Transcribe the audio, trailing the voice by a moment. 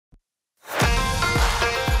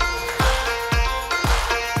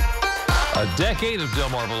Decade of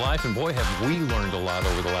Delmarva life, and boy, have we learned a lot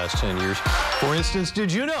over the last 10 years. For instance,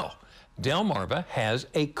 did you know Delmarva has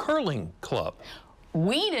a curling club?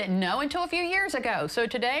 We didn't know until a few years ago, so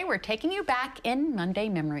today we're taking you back in Monday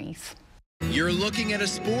memories. You're looking at a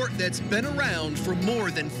sport that's been around for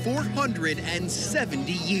more than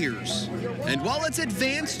 470 years. And while it's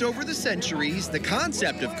advanced over the centuries, the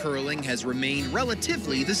concept of curling has remained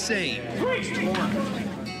relatively the same.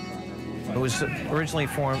 It was originally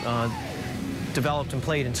developed and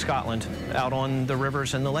played in Scotland, out on the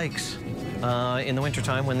rivers and the lakes in the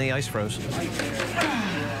wintertime when the ice froze.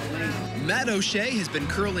 Matt O'Shea has been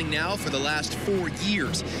curling now for the last 4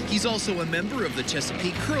 years. He's also a member of the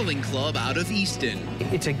Chesapeake Curling Club out of Easton.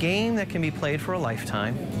 It's a game that can be played for a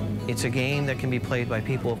lifetime. It's a game that can be played by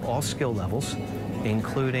people of all skill levels,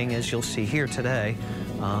 including, as you'll see here today,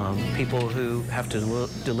 people who have to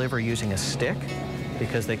deliver using a stick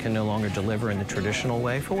because they can no longer deliver in the traditional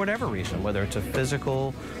way for whatever reason, whether it's a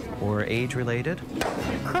physical or age-related.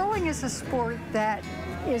 Curling is a sport that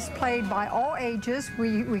is played by all ages.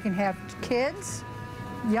 We can have kids,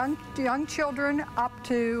 young children, up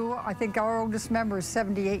to, I think our oldest member is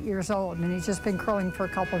 78 years old, and he's just been curling for a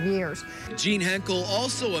couple of years. Jean Henkel,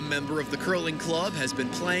 also a member of the curling club, has been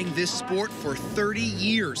playing this sport for 30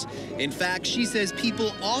 years. In fact, she says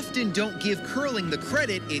people often don't give curling the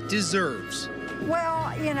credit it deserves.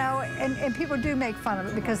 Well, you know, and people do make fun of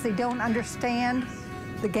it because they don't understand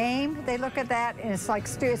the game. They look at that and it's like,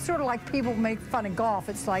 it's sort of like people make fun of golf.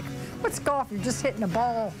 It's like, what's golf? You're just hitting a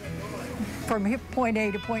ball from point A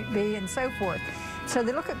to point B and so forth. So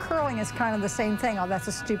they look at curling as kind of the same thing. Oh, that's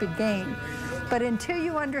a stupid game. But until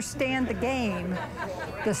you understand the game,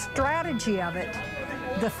 the strategy of it,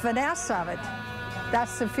 the finesse of it,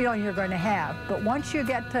 that's the feeling you're going to have. But once you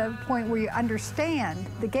get to a point where you understand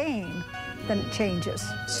the game, then it changes.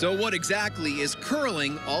 So what exactly is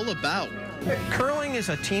curling all about? Curling is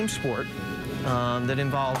a team sport that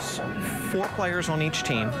involves 4 players on each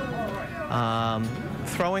team,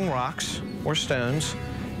 throwing rocks or stones,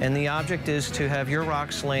 and the object is to have your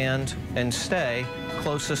rocks land and stay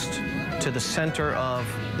closest to the center of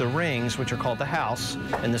the rings, which are called the house,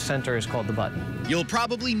 and the center is called the button. You'll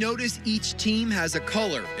probably notice each team has a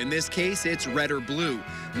color. In this case, it's red or blue.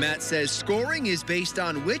 Matt says scoring is based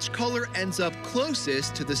on which color ends up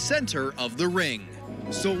closest to the center of the ring.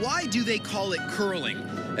 So why do they call it curling?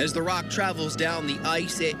 As the rock travels down the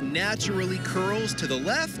ice, it naturally curls to the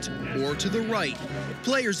left or to the right.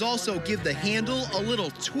 Players also give the handle a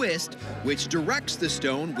little twist, which directs the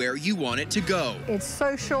stone where you want it to go. It's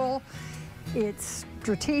social, it's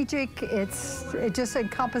strategic, it just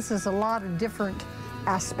encompasses a lot of different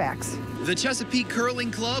aspects. The Chesapeake Curling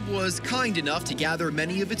Club was kind enough to gather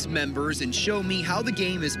many of its members and show me how the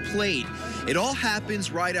game is played. It all happens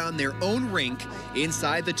right on their own rink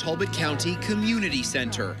inside the Talbot County Community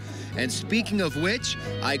Center. And speaking of which,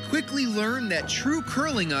 I quickly learned that true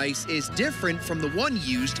curling ice is different from the one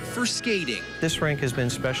used for skating. This rink has been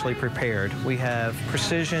specially prepared. We have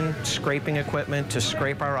precision scraping equipment to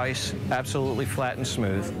scrape our ice absolutely flat and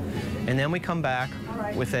smooth. And then we come back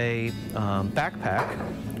with a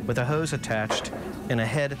backpack with a hose attached and a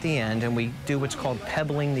head at the end, and we do what's called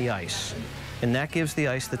pebbling the ice. And that gives the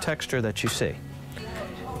ice the texture that you see.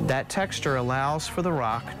 That texture allows for the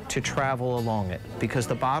rock to travel along it because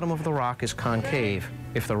the bottom of the rock is concave.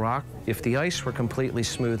 If the ice were completely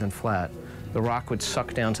smooth and flat, the rock would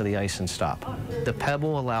suck down to the ice and stop. The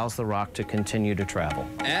pebble allows the rock to continue to travel.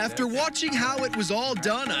 After watching how it was all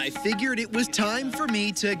done, I figured it was time for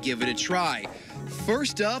me to give it a try.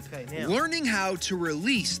 First up, learning how to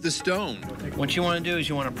release the stone. What you want to do is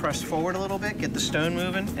you want to press forward a little bit, get the stone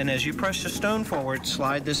moving, and as you press the stone forward,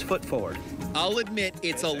 slide this foot forward. I'll admit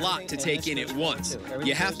it's a lot to take in at once.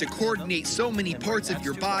 You have to coordinate so many parts of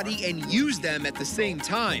your body and use them at the same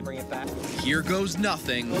time. Here goes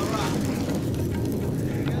nothing.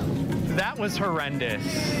 That was horrendous.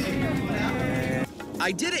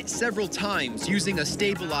 I did it several times using a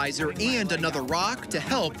stabilizer and another rock to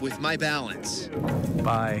help with my balance.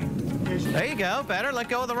 Bye. There you go. Better. Let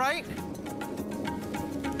go of the right.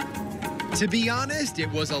 To be honest,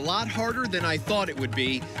 it was a lot harder than I thought it would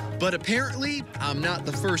be, but apparently I'm not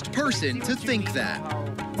the first person to think that.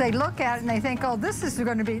 They look at it and they think, oh, this is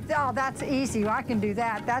going to be, oh, that's easy. I can do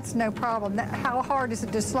that. That's no problem. How hard is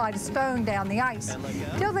it to slide a stone down the ice?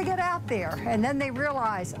 Till they get out there, and then they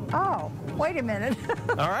realize, oh, wait a minute.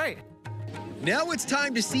 All right. Now it's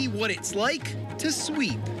time to see what it's like to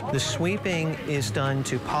sweep. The sweeping is done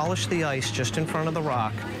to polish the ice just in front of the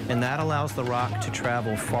rock, and that allows the rock to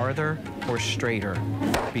travel farther or straighter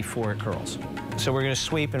before it curls. So we're going to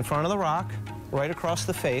sweep in front of the rock, right across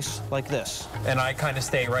the face like this. And I kind of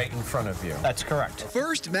stay right in front of you. That's correct.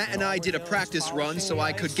 First, Matt and I did a practice run so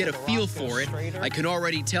I could get a feel for it. I can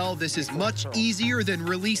already tell this is much easier than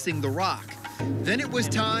releasing the rock. Then it was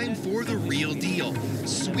time for the real deal,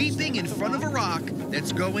 sweeping in front of a rock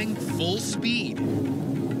that's going full speed.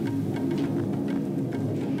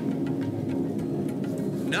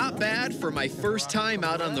 Not bad for my first time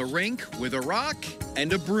out on the rink with a rock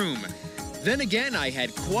and a broom. Then again, I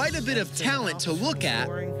had quite a bit of talent to look at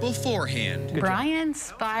beforehand. Brian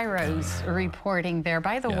Spiro's reporting there.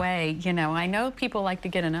 By the way, you know, I know people like to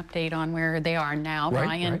get an update on where they are now. Right,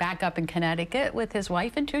 Brian back up in Connecticut with his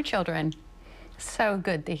wife and 2 children. So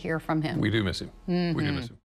good to hear from him. We do miss him. We do miss him.